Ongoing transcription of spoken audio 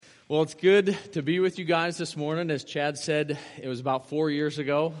Well, it's good to be with you guys this morning. As Chad said, it was about 4 years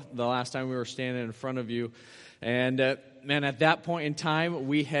ago, the last time we were standing in front of you. And man, at that point in time,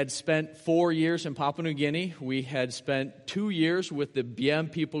 we had spent 4 years in Papua New Guinea. We had spent 2 years with the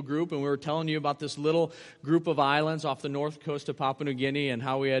Biem people group, and we were telling you about this little group of islands off the north coast of Papua New Guinea and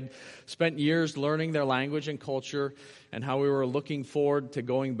how we had spent years learning their language and culture and how we were looking forward to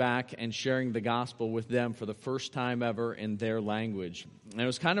going back and sharing the gospel with them for the first time ever in their language. And it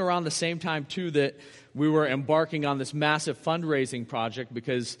was kind of around the same time, too, that we were embarking on this massive fundraising project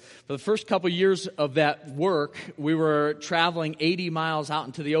because for the first couple years of that work, we were traveling 80 miles out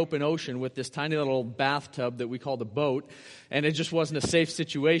into the open ocean with this tiny little bathtub that we called a boat, and it just wasn't a safe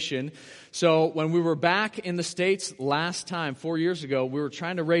situation. So when we were back in the States last time, 4 years ago, we were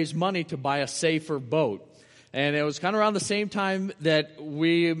trying to raise money to buy a safer boat. And it was kind of around the same time that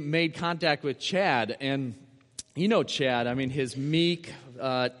we made contact with Chad. And you know Chad, I mean, his meek,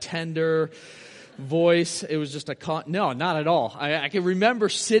 tender voice, it was just no, not at all. I can remember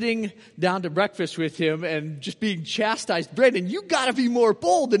sitting down to breakfast with him and just being chastised. Brandon, you got to be more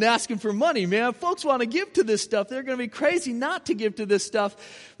bold than asking for money, man. Folks want to give to this stuff. They're going to be crazy not to give to this stuff.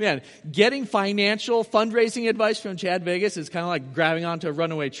 Man, getting financial fundraising advice from Chad Vegas is kind of like grabbing onto a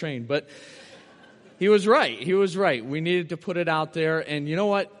runaway train. But he was right. He was right. We needed to put it out there. And you know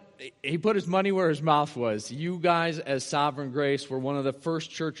what? He put his money where his mouth was. You guys, as Sovereign Grace, were one of the first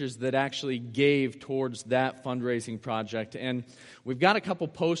churches that actually gave towards that fundraising project. And we've got a couple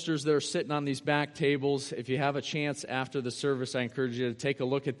posters that are sitting on these back tables. If you have a chance after the service, I encourage you to take a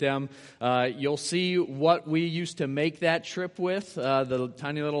look at them. You'll see what we used to make that trip with, the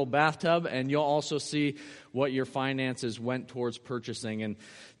tiny little bathtub, and you'll also see what your finances went towards purchasing. And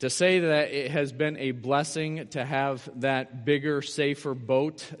to say that it has been a blessing to have that bigger, safer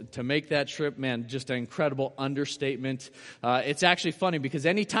boat to make that trip, man, just an incredible understatement. It's actually funny because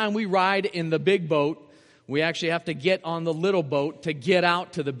anytime we ride in the big boat, we actually have to get on the little boat to get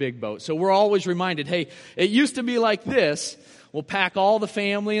out to the big boat. So we're always reminded, hey, it used to be like this. We'll pack all the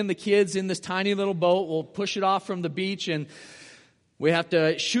family and the kids in this tiny little boat. We'll push it off from the beach, and we have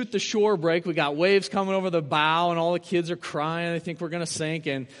to shoot the shore break. We got waves coming over the bow, and all the kids are crying. They think we're going to sink.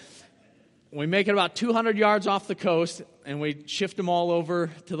 And we make it about 200 yards off the coast, and we shift them all over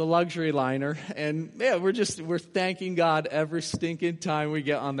to the luxury liner. And yeah, we're thanking God every stinking time we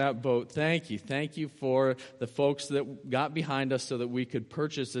get on that boat. Thank you for the folks that got behind us so that we could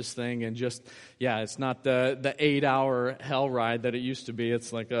purchase this thing. And just, yeah, it's not the 8-hour hell ride that it used to be.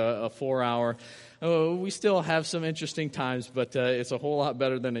 It's like a 4-hour. Oh, we still have some interesting times, but it's a whole lot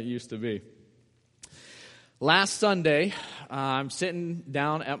better than it used to be. Last Sunday, I'm sitting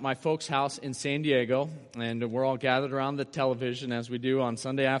down at my folks' house in San Diego, and we're all gathered around the television as we do on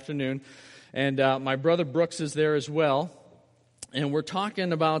Sunday afternoon. And my brother Brooks is there as well, and we're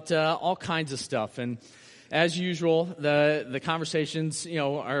talking about all kinds of stuff. And as usual, the conversations,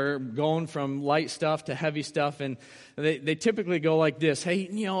 are going from light stuff to heavy stuff, and they typically go like this. Hey,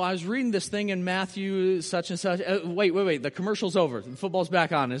 I was reading this thing in Matthew such and such. Wait, the commercial's over. The football's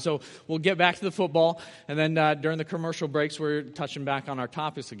back on. And so we'll get back to the football, and then during the commercial breaks, we're touching back on our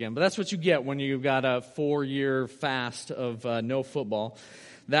topics again. But that's what you get when you've got a 4-year fast of no football.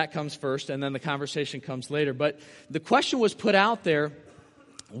 That comes first, and then the conversation comes later. But the question was put out there,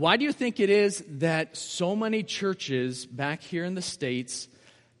 why do you think it is that so many churches back here in the States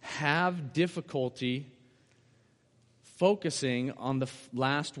have difficulty focusing on the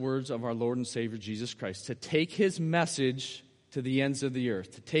last words of our Lord and Savior Jesus Christ, to take His message to the ends of the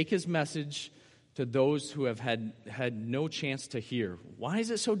earth, to take His message to those who have had no chance to hear? Why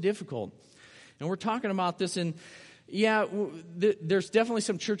is it so difficult? And we're talking about this, and yeah, there's definitely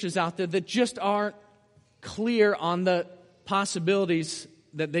some churches out there that just aren't clear on the possibilities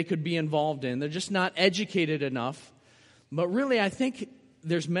that they could be involved in. They're just not educated enough. But really, I think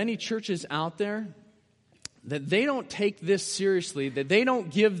there's many churches out there that they don't take this seriously, that they don't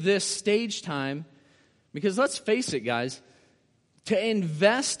give this stage time. Because let's face it, guys, to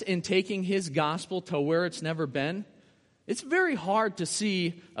invest in taking His gospel to where it's never been, it's very hard to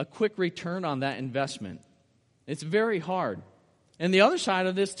see a quick return on that investment. It's very hard. And the other side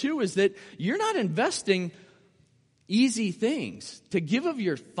of this, too, is that you're not investing easy things. To give of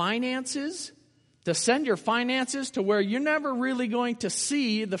your finances, to send your finances to where you're never really going to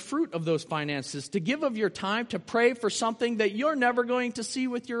see the fruit of those finances. To give of your time to pray for something that you're never going to see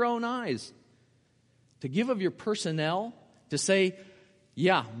with your own eyes. To give of your personnel, to say,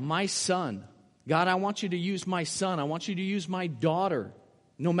 yeah, my son. God, I want you to use my son. I want you to use my daughter.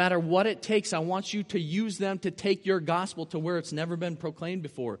 No matter what it takes, I want you to use them to take your gospel to where it's never been proclaimed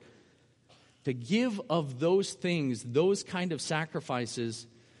before. To give of those things, those kind of sacrifices,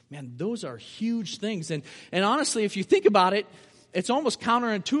 Man, those are huge things. And honestly, if you think about it, it's almost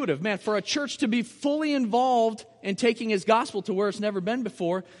counterintuitive. Man, for a church to be fully involved in taking his gospel to where it's never been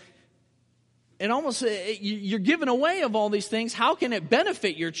before, and almost you're giving away of all these things. How can it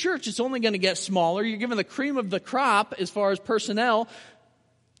benefit your church? It's only going to get smaller. You're giving the cream of the crop as far as personnel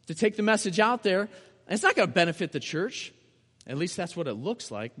to take the message out there. And it's not going to benefit the church. At least that's what it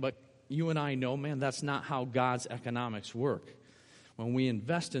looks like. But you and I know, man, that's not how God's economics work. When we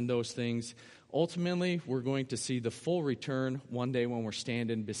invest in those things, ultimately we're going to see the full return one day when we're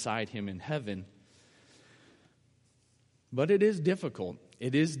standing beside him in heaven. But it is difficult.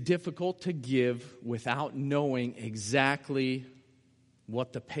 It is difficult to give without knowing exactly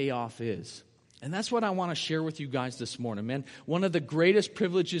what the payoff is. And that's what I want to share with you guys this morning, man. One of the greatest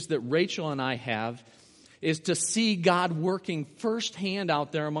privileges that Rachel and I have is to see God working firsthand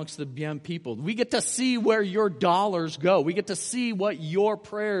out there amongst the Biem people. We get to see where your dollars go. We get to see what your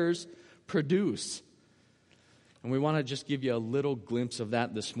prayers produce. And we want to just give you a little glimpse of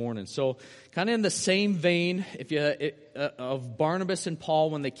that this morning. So kind of in the same vein of Barnabas and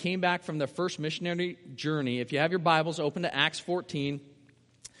Paul when they came back from their first missionary journey, if you have your Bibles open to Acts 14,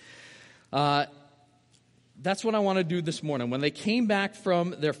 that's what I want to do this morning. When they came back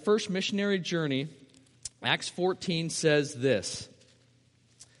from their first missionary journey, Acts 14 says this.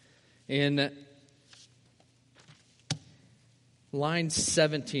 In line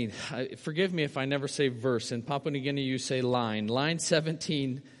 17, forgive me if I never say verse. In Papua New Guinea, you say line. Line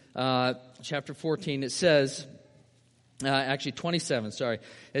 17, chapter 14, it says, actually 27, sorry.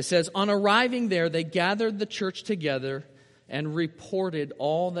 It says, on arriving there, they gathered the church together and reported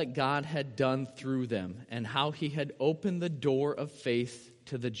all that God had done through them and how he had opened the door of faith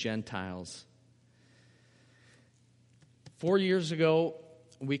to the Gentiles. 4 years ago,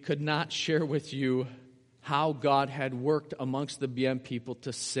 we could not share with you how God had worked amongst the Biem people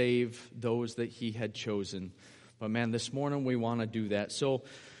to save those that he had chosen. But man, this morning we want to do that. So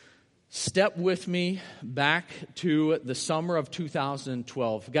step with me back to the summer of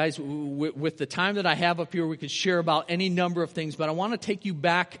 2012. Guys, with the time that I have up here, we could share about any number of things, but I want to take you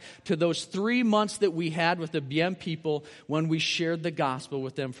back to those 3 months that we had with the Biem people when we shared the gospel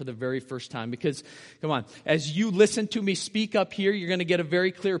with them for the very first time. Because, come on, as you listen to me speak up here, you're going to get a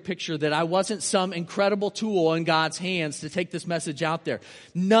very clear picture that I wasn't some incredible tool in God's hands to take this message out there.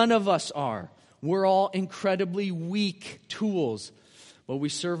 None of us are. We're all incredibly weak tools. But we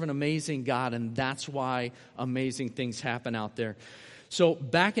serve an amazing God, and that's why amazing things happen out there. So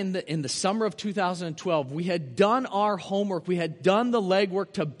back in the summer of 2012, we had done our homework. We had done the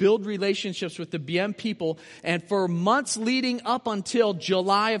legwork to build relationships with the Biem people. And for months leading up until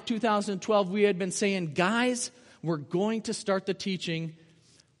July of 2012, we had been saying, guys, we're going to start the teaching.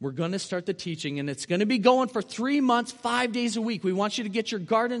 We're going to start the teaching, and it's going to be going for 3 months, 5 days a week. We want you to get your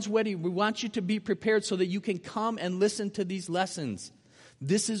gardens ready. We want you to be prepared so that you can come and listen to these lessons.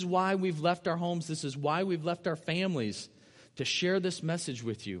 This is why we've left our homes. This is why we've left our families, to share this message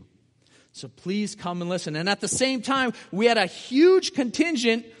with you. So please come and listen. And at the same time, we had a huge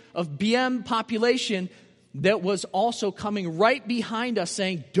contingent of Biem population that was also coming right behind us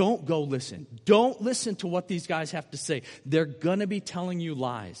saying, don't go listen. Don't listen to what these guys have to say. They're going to be telling you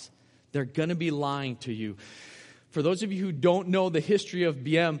lies. They're going to be lying to you. For those of you who don't know the history of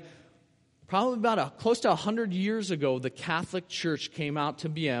Biem, probably about close to 100 years ago, the Catholic Church came out to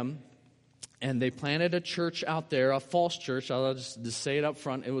Biem, and they planted a church out there, a false church. I'll just say it up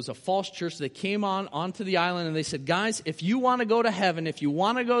front. It was a false church. They came onto the island, and they said, guys, if you want to go to heaven, if you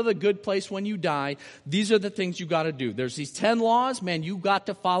want to go to the good place when you die, these are the things you got to do. There's these 10 laws. Man, you got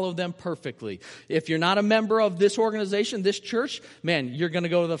to follow them perfectly. If you're not a member of this organization, this church, man, you're going to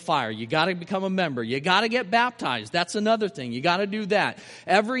go to the fire. You got to become a member. You got to get baptized. That's another thing. You got to do that.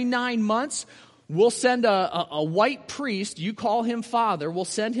 Every 9 months, we'll send a white priest. You call him father. We'll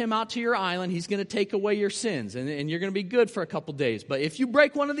send him out to your island. He's going to take away your sins, and you're going to be good for a couple days. But if you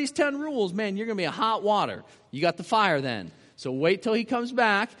break one of these 10 rules, man, you're going to be a hot water. You got the fire then. So wait till he comes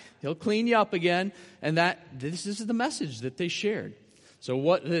back. He'll clean you up again. And this is the message that they shared. So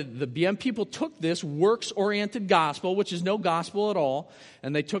what the Biem people took this works-oriented gospel, which is no gospel at all,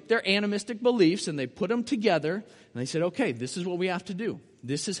 and they took their animistic beliefs and they put them together, and they said, okay, this is what we have to do.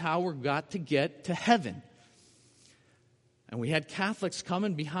 This is how we're got to get to heaven. And we had Catholics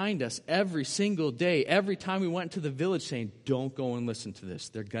coming behind us every single day, every time we went to the village saying, don't go and listen to this.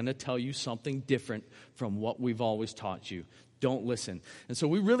 They're going to tell you something different from what we've always taught you. Don't listen. And so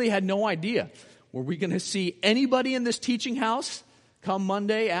we really had no idea. Were we going to see anybody in this teaching house come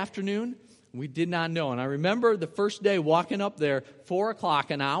Monday afternoon? We did not know. And I remember the first day walking up there, 4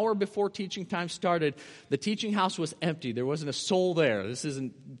 o'clock, an hour before teaching time started, the teaching house was empty. There wasn't a soul there. This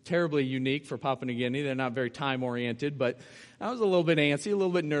isn't terribly unique for Papua New Guinea. They're not very time-oriented, but I was a little bit antsy, a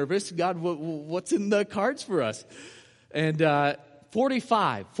little bit nervous. God, what's in the cards for us? And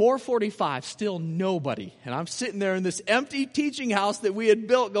 4:45, still nobody. And I'm sitting there in this empty teaching house that we had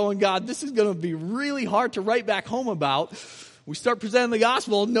built going, God, this is going to be really hard to write back home about. We start presenting the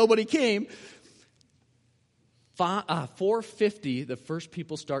gospel, nobody came. 4:50, the first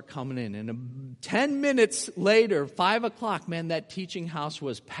people start coming in. And 10 minutes later, 5 o'clock, man, that teaching house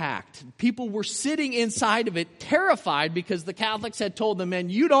was packed. People were sitting inside of it, terrified, because the Catholics had told them, man,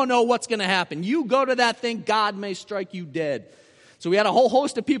 you don't know what's going to happen. You go to that thing, God may strike you dead. So we had a whole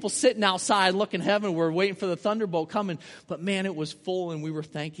host of people sitting outside looking heaven. We're waiting for the thunderbolt coming. But man, it was full, and we were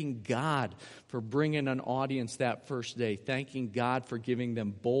thanking God for bringing an audience that first day. Thanking God for giving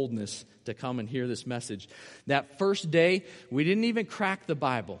them boldness to come and hear this message. That first day, we didn't even crack the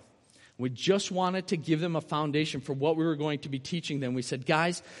Bible. We just wanted to give them a foundation for what we were going to be teaching them. We said,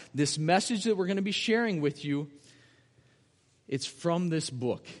 guys, this message that we're going to be sharing with you, it's from this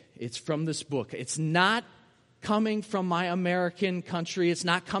book. It's from this book. It's not coming from my American country. It's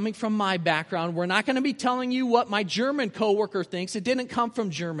not coming from my background. We're not going to be telling you what my German coworker thinks. It didn't come from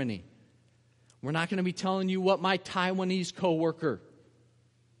Germany. We're not going to be telling you what my Taiwanese coworker,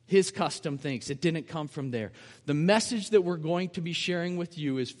 his custom thinks. It didn't come from there. The message that we're going to be sharing with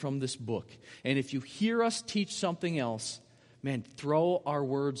you is from this book. And if you hear us teach something else, man, throw our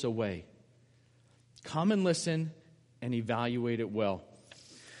words away. Come and listen and evaluate it well.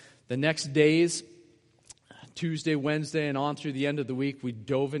 The next days, Tuesday, Wednesday, and on through the end of the week, we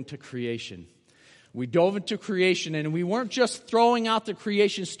dove into creation. We dove into creation, and we weren't just throwing out the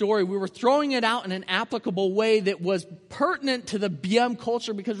creation story. We were throwing it out in an applicable way that was pertinent to the Biem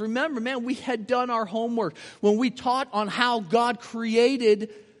culture. Because remember, man, we had done our homework. When we taught on how God created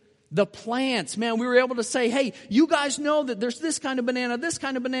the plants, man, we were able to say, hey, you guys know that there's this kind of banana, this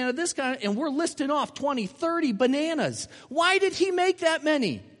kind of banana, this kind of, and we're listing off 20, 30 bananas. Why did he make that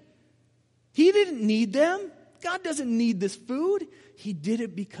many? He didn't need them. God doesn't need this food. He did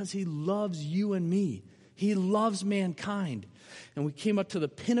it because he loves you and me. He loves mankind. And we came up to the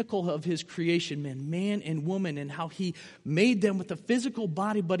pinnacle of his creation, man and woman, and how he made them with a physical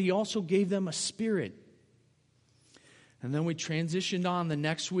body, but he also gave them a spirit. And then we transitioned on the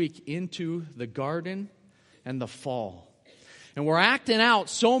next week into the garden and the fall. And we're acting out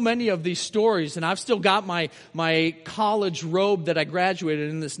so many of these stories, and I've still got my college robe that I graduated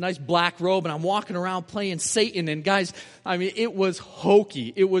in, this nice black robe, and I'm walking around playing Satan. And guys, I mean, it was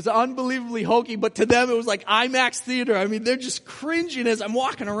hokey. It was unbelievably hokey, but to them it was like IMAX theater. I mean, they're just cringing as I'm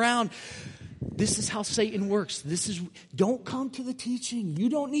walking around. This is how Satan works. Don't come to the teaching. You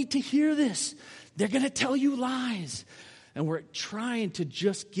don't need to hear this. They're going to tell you lies. And we're trying to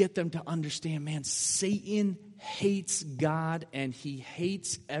just get them to understand, man, Satan hates God, and he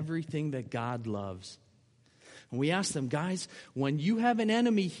hates everything that God loves. And we ask them, guys, when you have an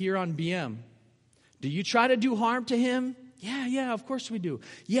enemy here on Biem, do you try to do harm to him? Yeah, of course we do.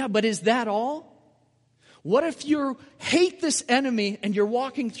 Yeah, but is that all? What if you hate this enemy and you're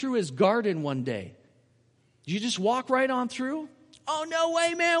walking through his garden one day? Do you just walk right on through? Oh, no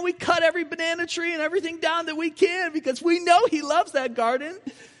way, man. We cut every banana tree and everything down that we can because we know he loves that garden.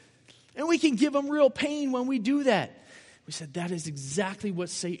 And we can give him real pain when we do that. We said that is exactly what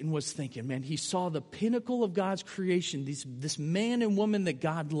Satan was thinking, man. He saw the pinnacle of God's creation, this man and woman that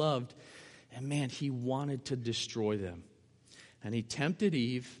God loved. And man, he wanted to destroy them. And he tempted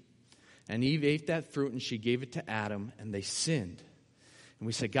Eve. And Eve ate that fruit and she gave it to Adam. And they sinned. And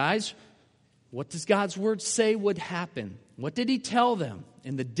we said, guys, what does God's word say would happen? What did he tell them?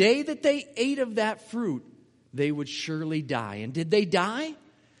 In the day that they ate of that fruit, they would surely die. And did they die?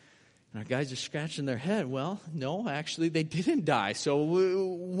 And our guys are scratching their head. Well, no, actually, they didn't die. So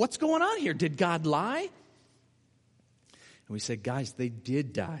what's going on here? Did God lie? And we said, guys, they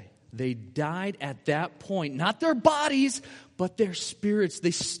did die. They died at that point. Not their bodies, but their spirits.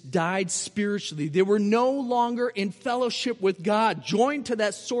 They died spiritually. They were no longer in fellowship with God, joined to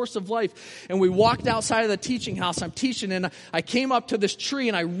that source of life. And we walked outside of the teaching house. I'm teaching, and I came up to this tree,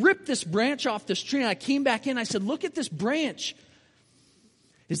 and I ripped this branch off this tree, and I came back in. I said, look at this branch.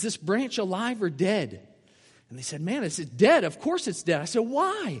 Is this branch alive or dead? And they said, man, is it dead? Of course it's dead. I said,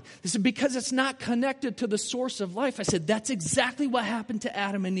 why? They said, because it's not connected to the source of life. I said, that's exactly what happened to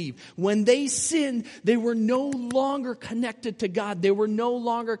Adam and Eve. When they sinned, they were no longer connected to God. They were no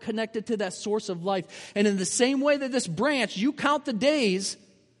longer connected to that source of life. And in the same way that this branch, you count the days,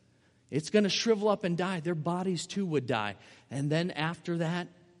 it's going to shrivel up and die. Their bodies too would die. And then after that,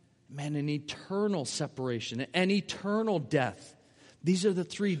 man, an eternal separation, an eternal death. These are the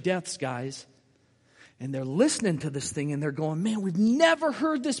 3 deaths, guys. And they're listening to this thing and they're going, man, we've never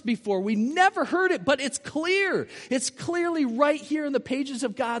heard this before. We never heard it, but it's clear. It's clearly right here in the pages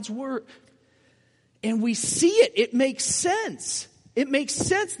of God's Word. And we see it. It makes sense. It makes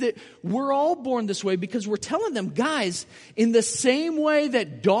sense that we're all born this way because we're telling them, guys, in the same way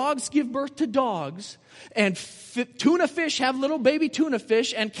that dogs give birth to dogs and tuna fish have little baby tuna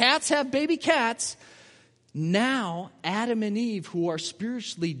fish and cats have baby cats, now Adam and Eve, who are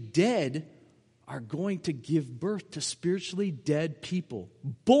spiritually dead, are going to give birth to spiritually dead people,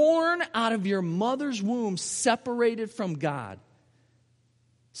 born out of your mother's womb, separated from God.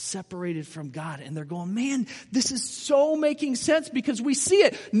 Separated from God. And they're going, man, this is so making sense because we see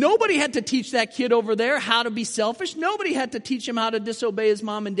it. Nobody had to teach that kid over there how to be selfish. Nobody had to teach him how to disobey his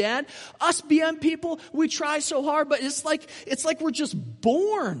mom and dad. Us Biem people, we try so hard, but it's like we're just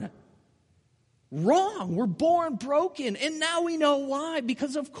born wrong. We're born broken. And now we know why.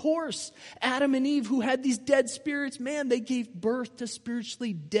 Because of course, Adam and Eve, who had these dead spirits, man, they gave birth to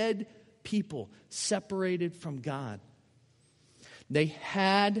spiritually dead people, separated from God. They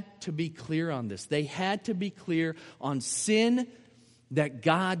had to be clear on this. They had to be clear on sin, that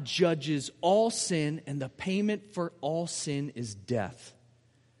God judges all sin, and the payment for all sin is death.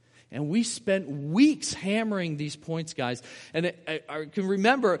 And we spent weeks hammering these points, guys. And I can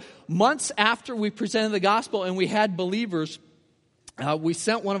remember months after we presented the gospel and we had believers, we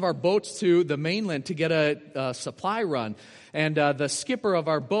sent one of our boats to the mainland to get a supply run. And the skipper of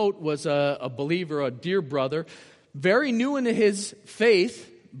our boat was a believer, a dear brother, very new into his faith,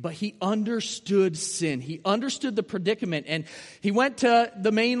 but he understood sin. He understood the predicament. And he went to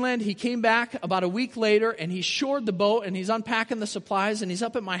the mainland. He came back about a week later, and he shored the boat, and he's unpacking the supplies, and he's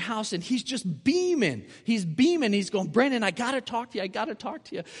up at my house, and he's just beaming. He's beaming. He's going, Brandon, I got to talk to you. I got to talk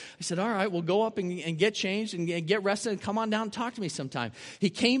to you. I said, all right, we'll go up and get changed and get rested and come on down and talk to me sometime. He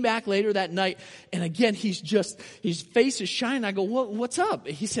came back later that night, and again, his face is shining. I go, what's up?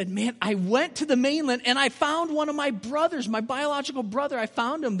 He said, man, I went to the mainland, and I found one of my brothers, my biological brother. I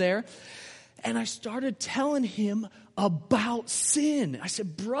found him there, and I started telling him about sin. I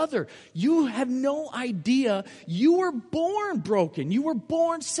said, brother, you have no idea. You were born broken. You were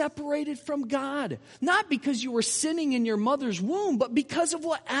born separated from God. Not because you were sinning in your mother's womb, but because of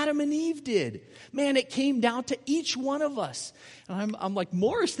what Adam and Eve did. Man, it came down to each one of us. And I'm like,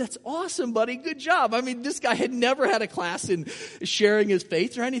 Morris, that's awesome, buddy. Good job. I mean, this guy had never had a class in sharing his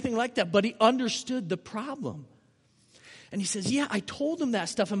faith or anything like that, but he understood the problem. And he says, yeah, I told him that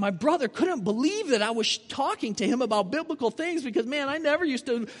stuff. And my brother couldn't believe that I was talking to him about biblical things because, man, I never used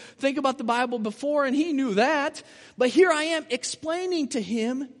to think about the Bible before, and he knew that. But here I am explaining to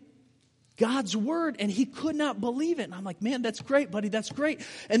him God's word, and he could not believe it. And I'm like, man, that's great, buddy, that's great.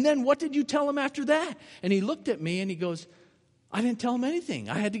 And then what did you tell him after that? And he looked at me and he goes, I didn't tell him anything.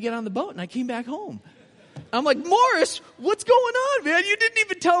 I had to get on the boat, and I came back home. I'm like, Morris, what's going on, man? You didn't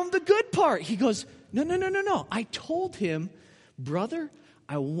even tell him the good part. He goes, No. I told him, brother,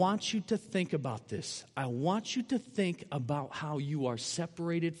 I want you to think about this. I want you to think about how you are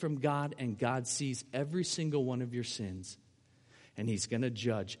separated from God, and God sees every single one of your sins, and he's going to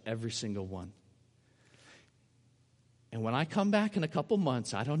judge every single one. And when I come back in a couple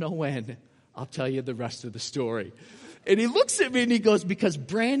months, I don't know when, I'll tell you the rest of the story. And he looks at me and he goes, because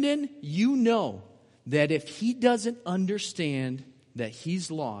Brandon, you know that if he doesn't understand that he's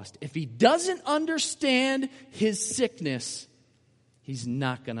lost, if he doesn't understand his sickness, he's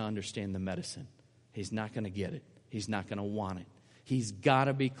not going to understand the medicine. He's not going to get it. He's not going to want it. He's got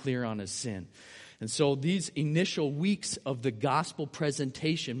to be clear on his sin. And so these initial weeks of the gospel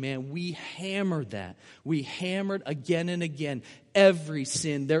presentation, man, we hammered that. We hammered again and again every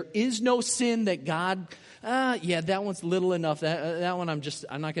sin. There is no sin that God, that one's little enough. That one I'm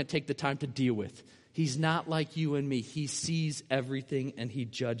not going to take the time to deal with. He's not like you and me. He sees everything and he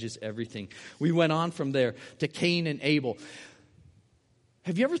judges everything. We went on from there to Cain and Abel.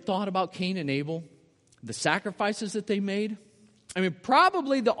 Have you ever thought about Cain and Abel? The sacrifices that they made? I mean,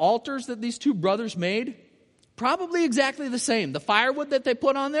 probably the altars that these two brothers made, probably exactly the same. The firewood that they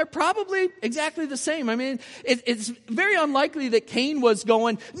put on there, probably exactly the same. I mean, it's very unlikely that Cain was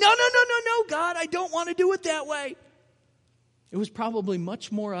going, no, God, I don't want to do it that way. It was probably much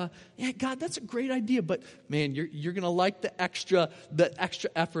more, God, that's a great idea, but man, you're going to like the extra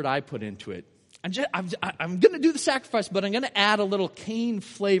effort I put into it. I'm going to do the sacrifice, but I'm going to add a little Cain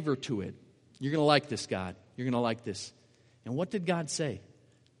flavor to it. You're going to like this, God. You're going to like this. And what did God say?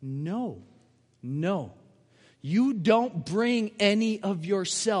 No. You don't bring any of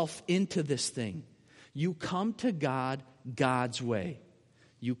yourself into this thing. You come to God God's way.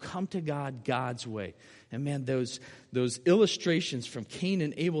 You come to God God's way. And man, those illustrations from Cain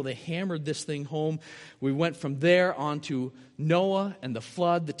and Abel, they hammered this thing home. We went from there on to Noah and the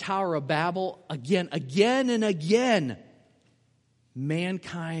flood, the Tower of Babel. Again and again,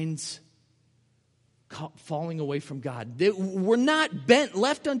 mankind's falling away from God. We're not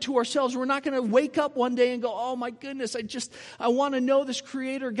left unto ourselves. We're not going to wake up one day and go, oh my goodness, I want to know this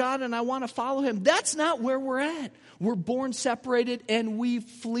Creator God and I want to follow Him. That's not where we're at. We're born separated and we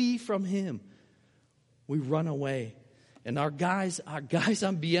flee from Him. We run away. And our guys on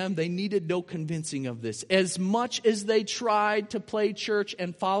Biem, they needed no convincing of this. As much as they tried to play church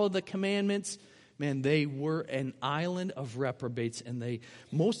and follow the commandments, man, they were an island of reprobates, and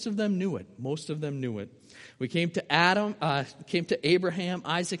most of them knew it. We came to Abraham,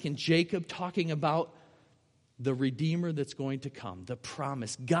 Isaac, and Jacob, talking about the Redeemer that's going to come, the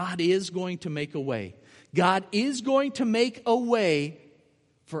promise. God is going to make a way. God is going to make a way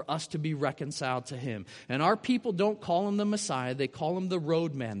for us to be reconciled to Him. And our people don't call Him the Messiah. They call Him the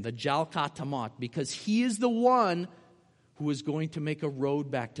roadman, the Jalkatamat, because He is the one who is going to make a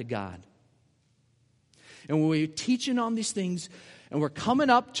road back to God. And when we're teaching on these things, and we're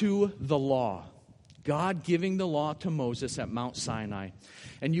coming up to the law, God giving the law to Moses at Mount Sinai.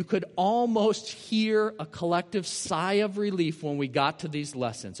 And you could almost hear a collective sigh of relief when we got to these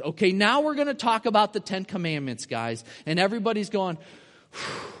lessons. Okay, now we're going to talk about the 10 Commandments, guys. And everybody's going,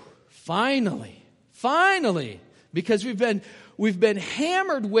 finally. Because we've been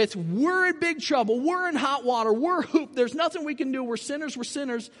hammered with, we're in big trouble, we're in hot water, there's nothing we can do, we're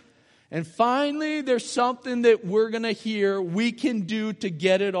sinners. And finally, there's something that we're going to hear we can do to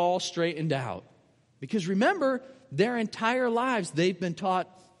get it all straightened out. Because remember, their entire lives, they've been taught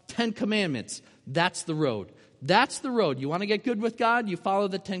 10 commandments. That's the road. You want to get good with God? You follow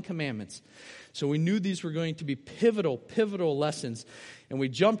the 10 commandments. So we knew these were going to be pivotal lessons. And we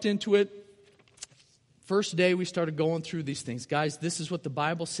jumped into it. First day, we started going through these things. Guys, this is what the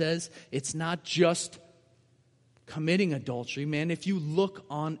Bible says. It's not just committing adultery, man. If you look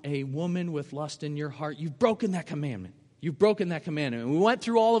on a woman with lust in your heart, you've broken that commandment. And we went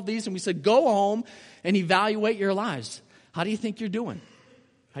through all of these and we said, go home and evaluate your lives. How do you think you're doing?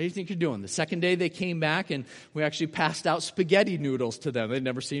 The second day they came back and we actually passed out spaghetti noodles to them. They'd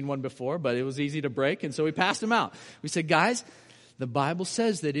never seen one before, but it was easy to break. And so we passed them out. We said, guys, the Bible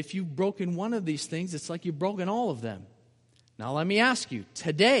says that if you've broken one of these things, it's like you've broken all of them. Now let me ask you,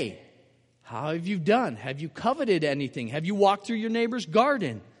 today, how have you done? Have you coveted anything? Have you walked through your neighbor's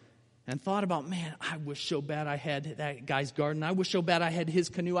garden and thought about, man, I wish so bad I had that guy's garden. I wish so bad I had his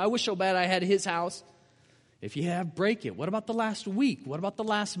canoe. I wish so bad I had his house. If you have, break it. What about the last week? What about the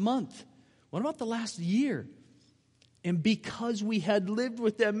last month? What about the last year? And because we had lived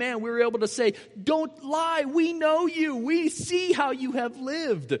with them, man, we were able to say, don't lie. We know you. We see how you have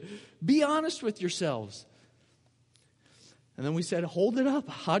lived. Be honest with yourselves. And then we said, hold it up.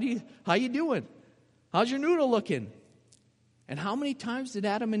 How you doing? How's your noodle looking? And how many times did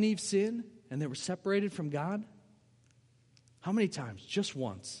Adam and Eve sin and they were separated from God? How many times? Just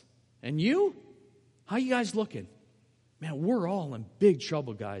once. And you? How you guys looking? Man, we're all in big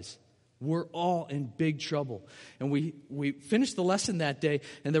trouble, guys. We're all in big trouble. And we finished the lesson that day,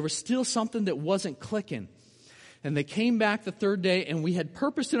 and there was still something that wasn't clicking. And they came back the third day, and we had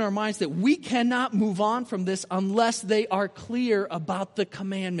purpose in our minds that we cannot move on from this unless they are clear about the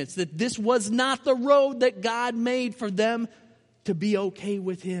commandments, that this was not the road that God made for them to be okay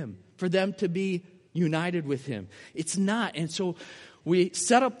with Him, for them to be united with Him. It's not. And so we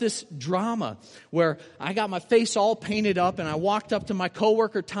set up this drama where I got my face all painted up and I walked up to my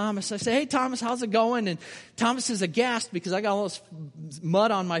coworker, Thomas. I say, hey, Thomas, how's it going? And Thomas is aghast because I got all this mud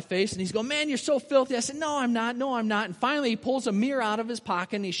on my face. And he's going, man, you're so filthy. I said, no, I'm not. And finally he pulls a mirror out of his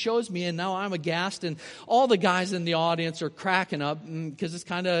pocket and he shows me. And now I'm aghast. And all the guys in the audience are cracking up because it's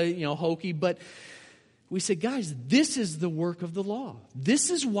kind of, hokey. But we said, guys, this is the work of the law. This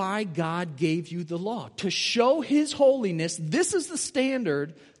is why God gave you the law, to show His holiness. This is the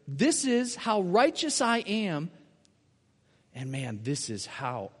standard. This is how righteous I am. And man, this is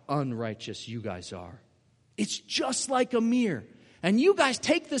how unrighteous you guys are. It's just like a mirror. And you guys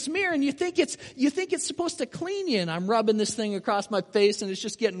take this mirror and you think it's supposed to clean you. And I'm rubbing this thing across my face and it's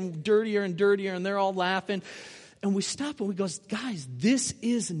just getting dirtier and dirtier and they're all laughing. And we stop and we go, guys, this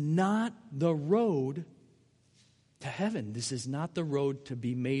is not the road to heaven. This is not the road to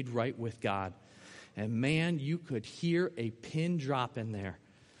be made right with God. And man, you could hear a pin drop in there.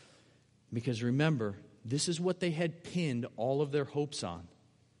 Because remember, this is what they had pinned all of their hopes on.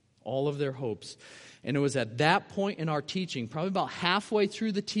 All of their hopes. And it was at that point in our teaching, probably about halfway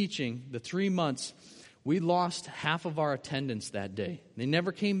through the teaching, the 3 months, We lost half of our attendance that day. They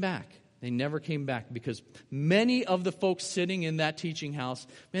never came back. They never came back because many of the folks sitting in that teaching house,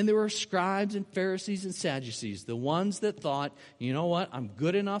 man, there were scribes and Pharisees and Sadducees, the ones that thought, you know what, I'm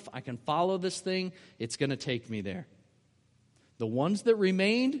good enough, I can follow this thing, it's going to take me there. The ones that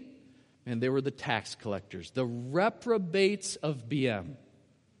remained, and they were the tax collectors, the reprobates of Biem.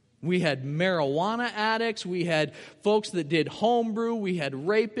 We had marijuana addicts, we had folks that did homebrew, we had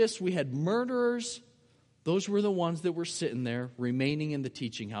rapists, we had murderers. Those were the ones that were sitting there, remaining in the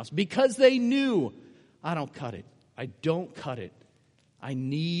teaching house, because they knew, I don't cut it. I don't cut it. I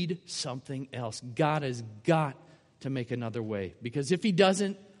need something else. God has got to make another way, because if he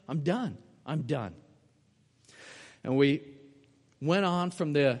doesn't, I'm done. I'm done. And we went on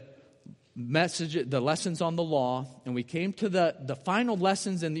from the message, the lessons on the law, and we came to the final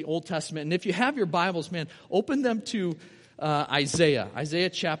lessons in the Old Testament. And if you have your Bibles, man, open them to Isaiah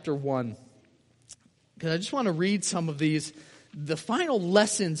chapter 1. Because I just want to read some of these. The final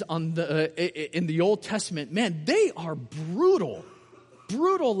lessons on in the Old Testament, man, they are brutal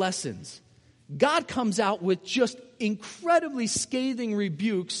lessons. God comes out with just incredibly scathing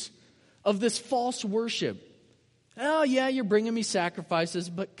rebukes of this false worship. Oh, yeah, you're bringing me sacrifices,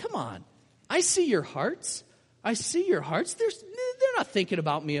 but come on. I see your hearts. I see your hearts. They're not thinking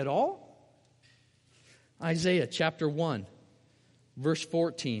about me at all. Isaiah chapter 1, verse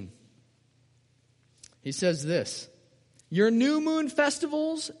 14. He says this, your new moon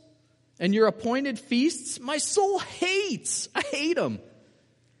festivals and your appointed feasts, my soul hates. I hate them.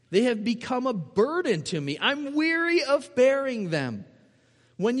 They have become a burden to me. I'm weary of bearing them.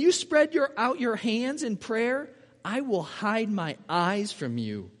 When you spread out your hands in prayer, I will hide my eyes from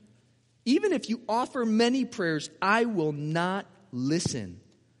you. Even if you offer many prayers, I will not listen.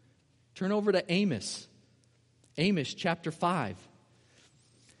 Turn over to Amos. Amos chapter 5.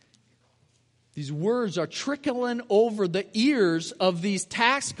 These words are trickling over the ears of these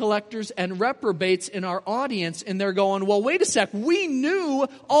tax collectors and reprobates in our audience, and they're going, well, wait a sec, we knew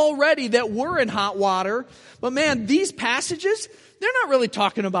already that we're in hot water, but man, these passages, they're not really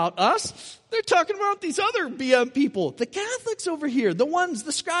talking about us. They're talking about these other Biem people, the Catholics over here,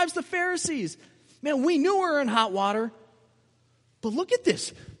 the scribes, the Pharisees. Man, we knew we were in hot water, but look at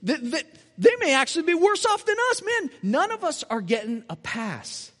this. They may actually be worse off than us. Man, none of us are getting a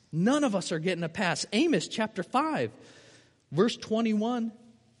pass. None of us are getting a pass. Amos chapter 5, verse 21.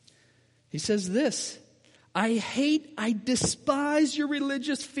 He says this, I despise your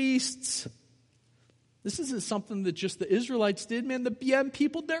religious feasts. This isn't something that just the Israelites did, man. The Biem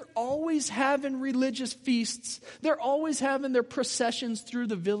people, they're always having religious feasts. They're always having their processions through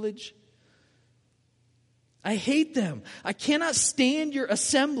the village. I hate them. I cannot stand your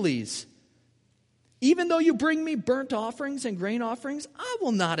assemblies. Even though you bring me burnt offerings and grain offerings, I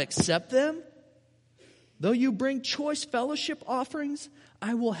will not accept them. Though you bring choice fellowship offerings,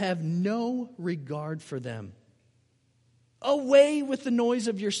 I will have no regard for them. Away with the noise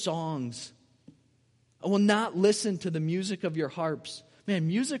of your songs. I will not listen to the music of your harps. Man,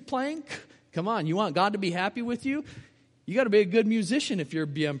 music playing? Come on, you want God to be happy with you? You got to be a good musician if you're a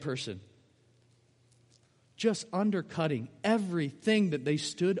Biem person. Just undercutting everything that they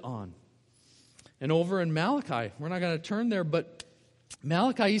stood on. And over in Malachi, we're not going to turn there, but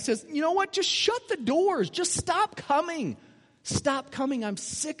Malachi, he says, you know what? Just shut the doors. Just stop coming. Stop coming. I'm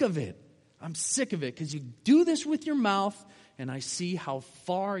sick of it. I'm sick of it because you do this with your mouth, and I see how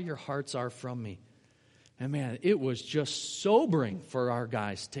far your hearts are from me. And man, it was just sobering for our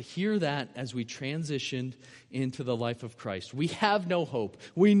guys to hear that as we transitioned into the life of Christ. We have no hope.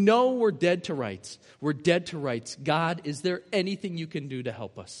 We know we're dead to rights. We're dead to rights. God, is there anything you can do to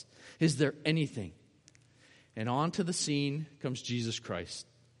help us? Is there anything? And onto the scene comes Jesus Christ.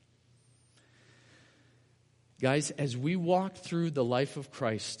 Guys, as we walked through the life of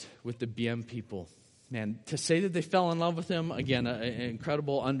Christ with the Biem people, man, to say that they fell in love with him, again, an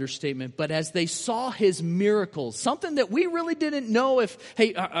incredible understatement. But as they saw his miracles, something that we really didn't know if,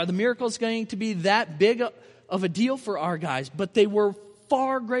 hey, are the miracles going to be that big of a deal for our guys? But they were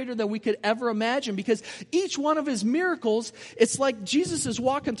far greater than we could ever imagine, because each one of his miracles, it's like Jesus is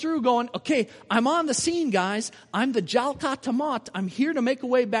walking through going, okay, I'm on the scene, guys. I'm the Jalka Tamat. I'm here to make a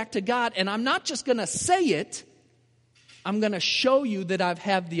way back to God, and I'm not just going to say it. I'm going to show you that I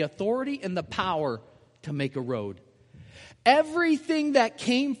have the authority and the power to make a road. Everything that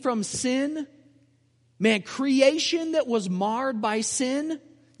came from sin, man, creation that was marred by sin,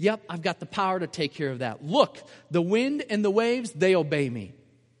 yep, I've got the power to take care of that. Look, the wind and the waves, they obey me.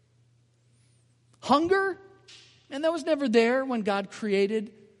 Hunger, and that was never there when God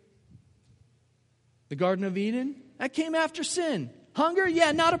created the Garden of Eden. That came after sin. Hunger,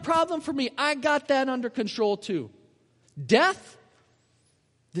 yeah, not a problem for me. I got that under control too. Death,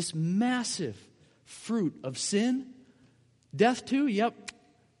 this massive fruit of sin, death too, yep,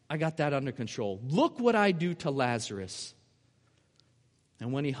 I got that under control. Look what I do to Lazarus.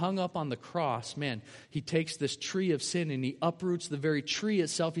 And when he hung up on the cross, man, he takes this tree of sin and he uproots the very tree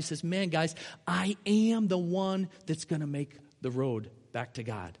itself. He says, man, guys, I am the one that's going to make the road back to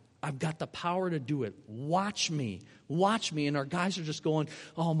God. I've got the power to do it. Watch me. Watch me. And our guys are just going,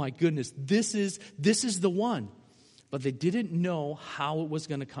 oh my goodness, this is the one. But they didn't know how it was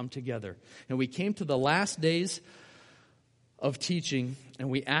going to come together. And we came to the last days of teaching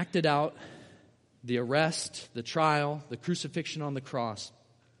and we acted out the arrest, the trial, the crucifixion on the cross.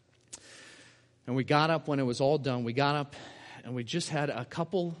 And we got up when it was all done. We got up and we just had a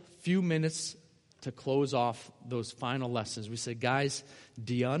few minutes to close off those final lessons. We said, guys,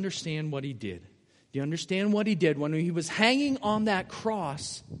 do you understand what he did? Do you understand what he did when he was hanging on that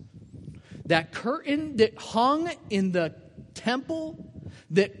cross? That curtain that hung in the temple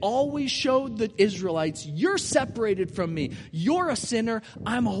that always showed the Israelites, you're separated from me. You're a sinner.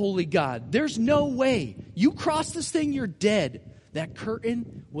 I'm a holy God. There's no way. You cross this thing, you're dead. That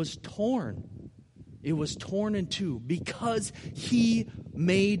curtain was torn. It was torn in two because he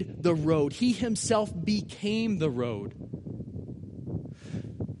made the road. He himself became the road.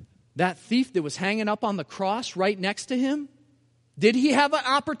 That thief that was hanging up on the cross right next to him, did he have an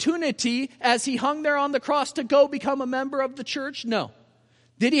opportunity as he hung there on the cross to go become a member of the church? No.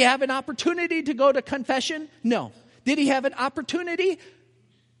 Did he have an opportunity to go to confession? No. Did he have an opportunity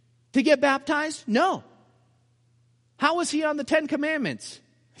to get baptized? No. How was he on the 10 Commandments?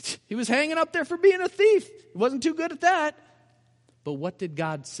 He was hanging up there for being a thief. He wasn't too good at that. But what did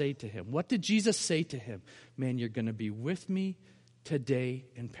God say to him? What did Jesus say to him? Man, you're going to be with me today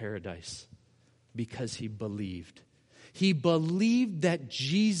in paradise. Because he believed. He believed that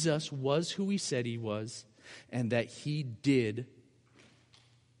Jesus was who he said he was and that he did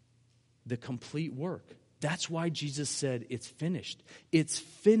the complete work. That's why Jesus said, it's finished. It's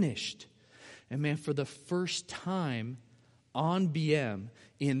finished. And man, for the first time on Biem,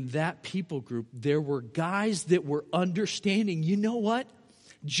 in that people group, there were guys that were understanding, you know what?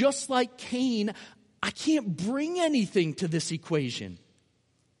 Just like Cain, I can't bring anything to this equation.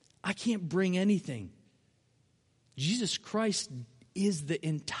 I can't bring anything. Jesus Christ is the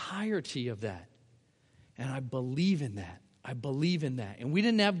entirety of that. And I believe in that. I believe in that. And we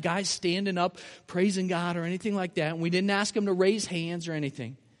didn't have guys standing up praising God or anything like that. And we didn't ask them to raise hands or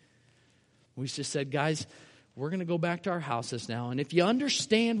anything. We just said, guys, we're going to go back to our houses now. And if you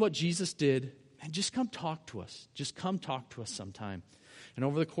understand what Jesus did, man, just come talk to us. Just come talk to us sometime. And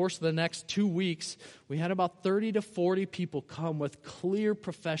over the course of the next 2 weeks, we had about 30 to 40 people come with clear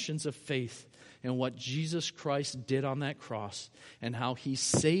professions of faith in what Jesus Christ did on that cross and how he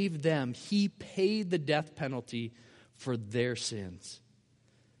saved them. He paid the death penalty for their sins.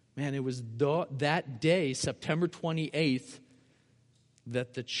 Man, it was that day, September 28th,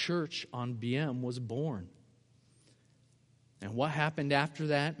 that the church on Biem was born. And what happened after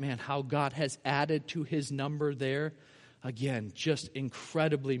that, man, how God has added to his number there, again, just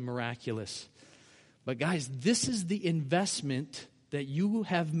incredibly miraculous. But guys, this is the investment that you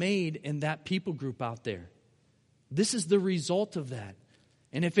have made in that people group out there. This is the result of that.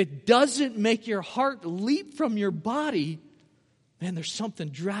 And if it doesn't make your heart leap from your body, man, there's something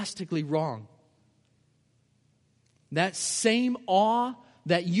drastically wrong. That same awe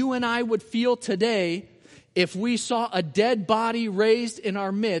that you and I would feel today if we saw a dead body raised in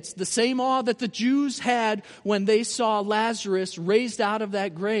our midst, the same awe that the Jews had when they saw Lazarus raised out of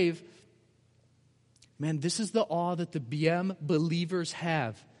that grave, man, this is the awe that the Biem believers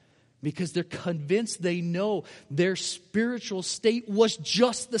have. Because they're convinced, they know their spiritual state was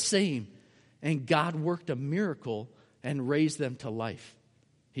just the same. And God worked a miracle and raised them to life.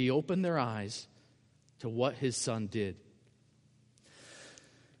 He opened their eyes to what his son did.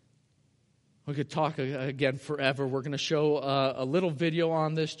 We could talk again forever. We're going to show a little video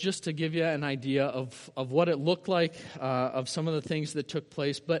on this just to give you an idea of what it looked like, of some of the things that took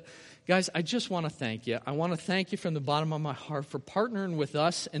place. But guys, I just want to thank you. I want to thank you from the bottom of my heart for partnering with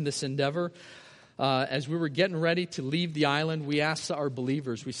us in this endeavor. As we were getting ready to leave the island, we asked our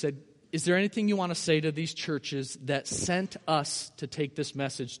believers, we said, is there anything you want to say to these churches that sent us to take this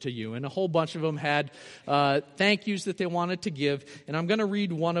message to you? And a whole bunch of them had thank yous that they wanted to give. And I'm going to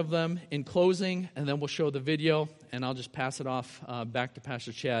read one of them in closing, and then we'll show the video, and I'll just pass it off back to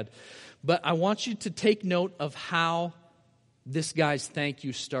Pastor Chad. But I want you to take note of how this guy's thank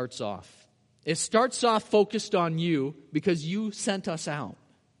you starts off. It starts off focused on you because you sent us out.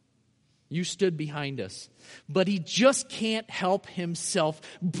 You stood behind us. But he just can't help himself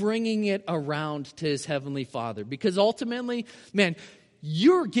bringing it around to his heavenly Father. Because ultimately, man,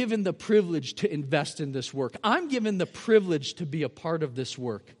 you're given the privilege to invest in this work. I'm given the privilege to be a part of this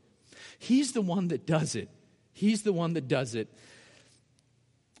work. He's the one that does it. He's the one that does it.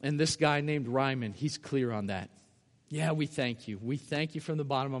 And this guy named Ryman, he's clear on that. Yeah, we thank you. We thank you from the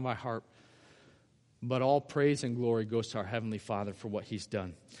bottom of my heart. But all praise and glory goes to our Heavenly Father for what he's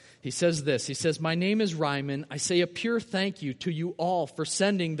done. He says this. He says, my name is Ryman. I say a pure thank you to you all for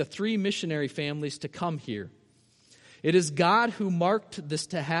sending the 3 missionary families to come here. It is God who marked this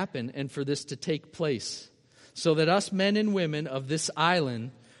to happen and for this to take place, so that us men and women of this island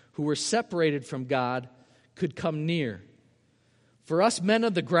who were separated from God could come near. For us men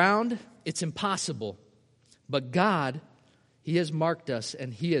of the ground, it's impossible. But God, he has marked us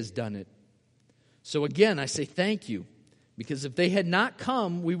and he has done it. So again, I say thank you, because if they had not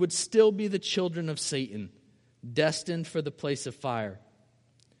come, we would still be the children of Satan, destined for the place of fire.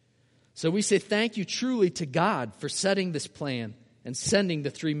 So we say thank you truly to God for setting this plan and sending the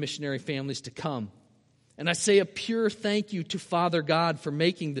 3 missionary families to come. And I say a pure thank you to Father God for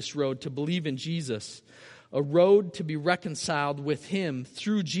making this road to believe in Jesus, a road to be reconciled with him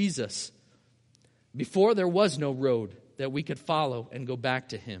through Jesus. Before there was no road that we could follow and go back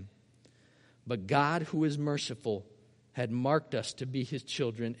to him. But God, who is merciful, had marked us to be his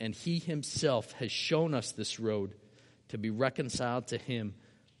children, and he himself has shown us this road to be reconciled to him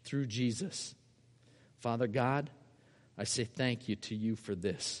through Jesus. Father God, I say thank you to you for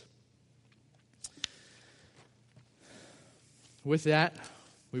this. With that,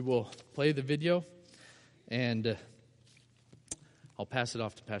 we will play the video, and I'll pass it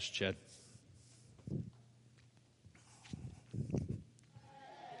off to Pastor Chad.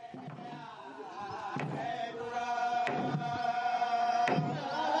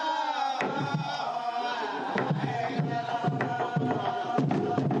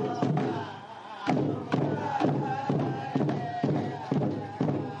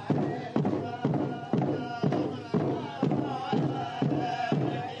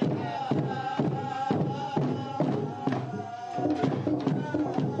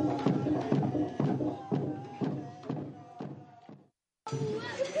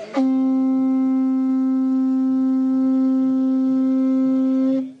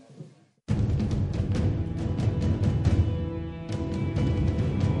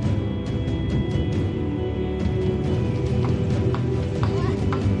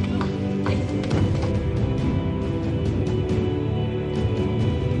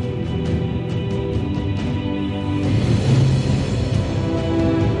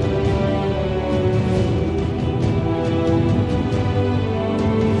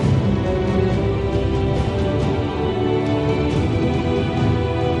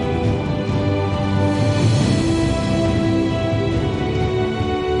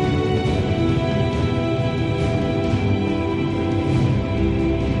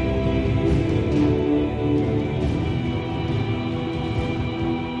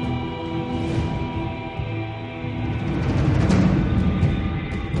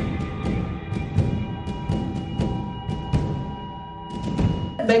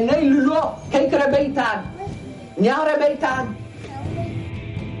 Bên ngay lúa cây cà bay tàn nhau ra bay tàn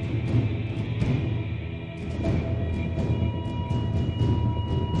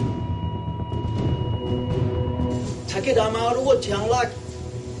자기 담아오고 장락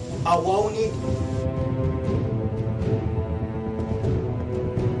아와우니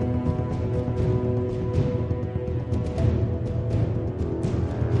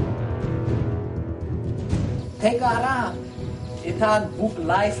Tegara itan buk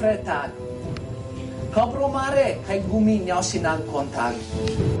life retan kompromare kay gumi nyaw sinang kontag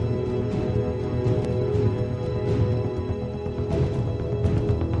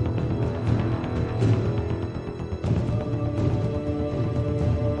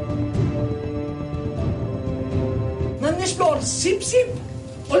Nanisbor sip sip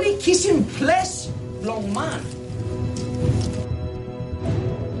only kissing place long man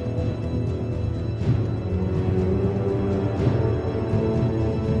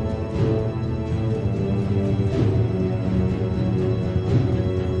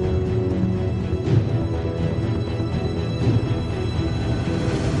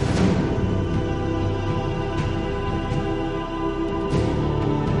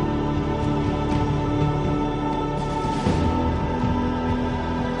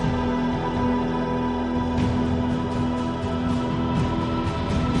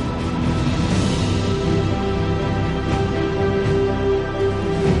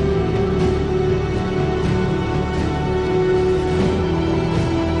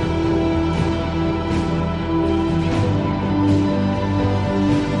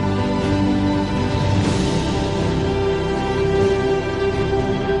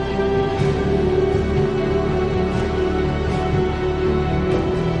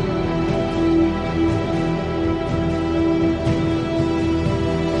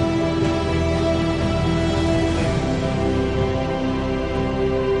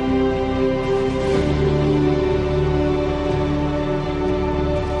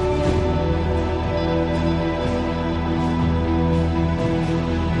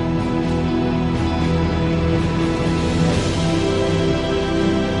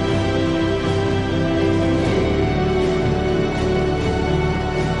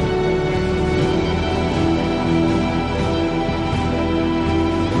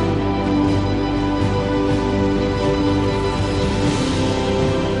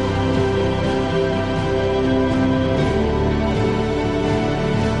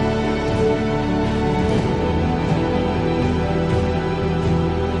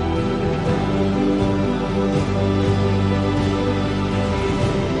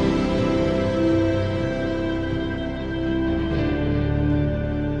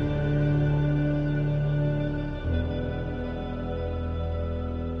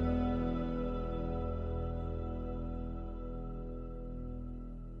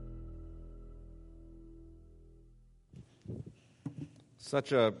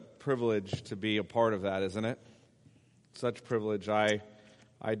Such a privilege to be a part of that, isn't it? Such a privilege. I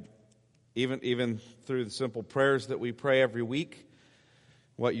even through the simple prayers that we pray every week,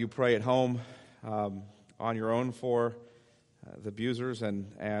 what you pray at home on your own for the abusers,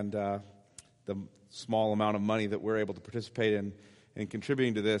 and the small amount of money that we're able to participate in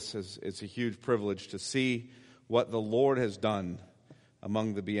contributing to this it's a huge privilege to see what the Lord has done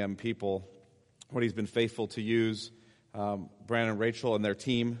among the Biem people, what He's been faithful to use Brandon and Rachel and their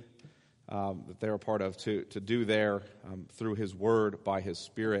team that they're a part of to do there through His Word by His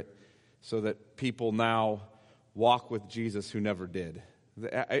Spirit, so that people now walk with Jesus who never did.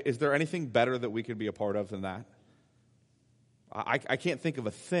 Is there anything better that we could be a part of than that? I can't think of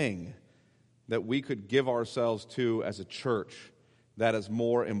a thing that we could give ourselves to as a church that is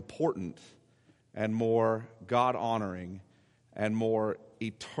more important and more God-honoring and more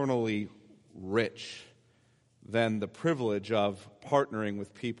eternally rich than the privilege of partnering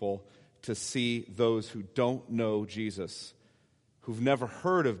with people to see those who don't know Jesus, who've never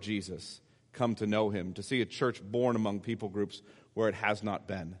heard of Jesus, come to know Him, to see a church born among people groups where it has not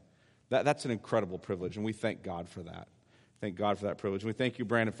been. That's an incredible privilege, and we thank God for that. Thank God for that privilege. And we thank you,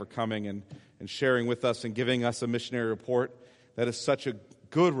 Brandon, for coming and sharing with us and giving us a missionary report. That is such a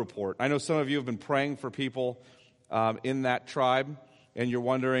good report. I know some of you have been praying for people in that tribe, and you're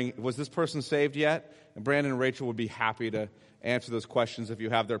wondering, was this person saved yet? And Brandon and Rachel would be happy to answer those questions if you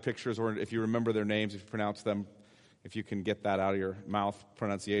have their pictures or if you remember their names, if you pronounce them, if you can get that out of your mouth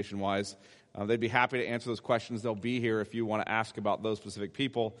pronunciation-wise. They'd be happy to answer those questions. They'll be here if you want to ask about those specific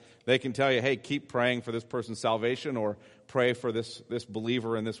people. They can tell you, hey, keep praying for this person's salvation or pray for this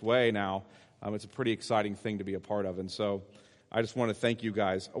believer in this way now. It's a pretty exciting thing to be a part of. And so I just want to thank you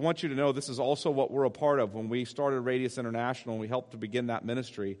guys. I want you to know this is also what we're a part of. When we started Radius International and we helped to begin that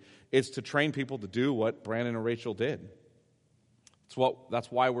ministry, it's to train people to do what Brandon and Rachel did. That's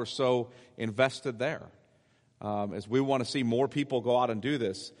why we're so invested there. As we want to see more people go out and do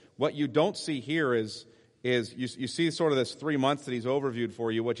this. What you don't see here is you see sort of this 3 months that he's overviewed for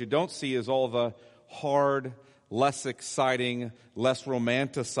you. What you don't see is all the hard, less exciting, less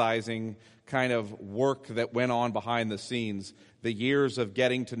romanticizing kind of work that went on behind the scenes. The years of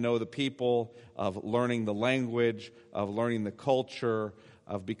getting to know the people, of learning the language, of learning the culture,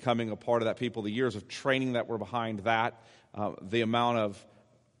 of becoming a part of that people, the years of training that were behind that, the amount of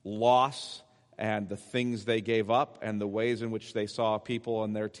loss and the things they gave up and the ways in which they saw people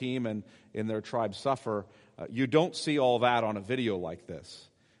and their team and in their tribe suffer. You don't see all that on a video like this.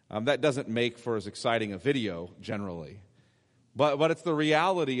 That doesn't make for as exciting a video generally. But it's the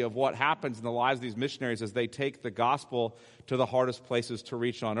reality of what happens in the lives of these missionaries as they take the gospel to the hardest places to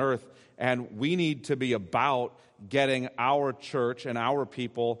reach on earth. And we need to be about getting our church and our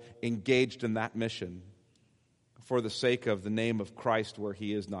people engaged in that mission for the sake of the name of Christ where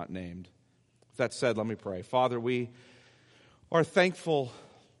He is not named. With that said, let me pray. Father, we are thankful.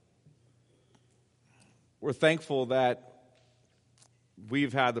 We're thankful that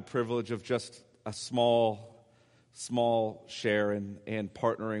we've had the privilege of just a small share in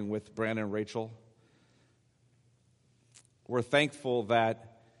partnering with Brandon and Rachel. We're thankful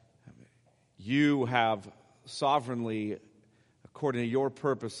that you have sovereignly, according to your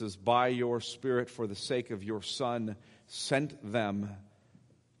purposes, by your Spirit, for the sake of your Son, sent them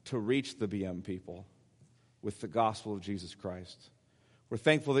to reach the Biem people with the gospel of Jesus Christ. We're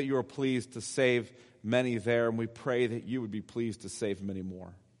thankful that you are pleased to save many there, and we pray that you would be pleased to save many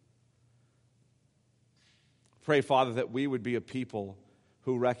more. Pray, Father, that we would be a people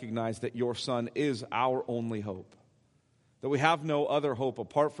who recognize that your Son is our only hope, that we have no other hope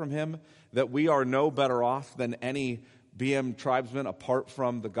apart from Him, that we are no better off than any Biem tribesman apart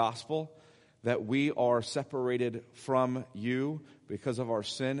from the gospel, that we are separated from you because of our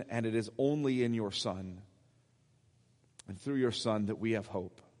sin, and it is only in your Son and through your Son that we have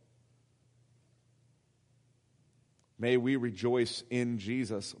hope. May we rejoice in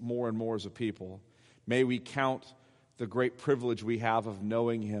Jesus more and more as a people. May we count the great privilege we have of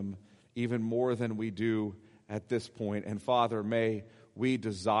knowing Him even more than we do at this point. And Father, may we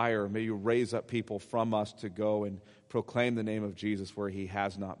desire, may you raise up people from us to go and proclaim the name of Jesus where He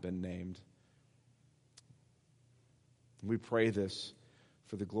has not been named. We pray this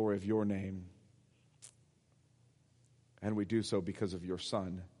for the glory of your name. And we do so because of your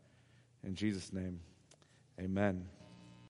Son. In Jesus' name, amen.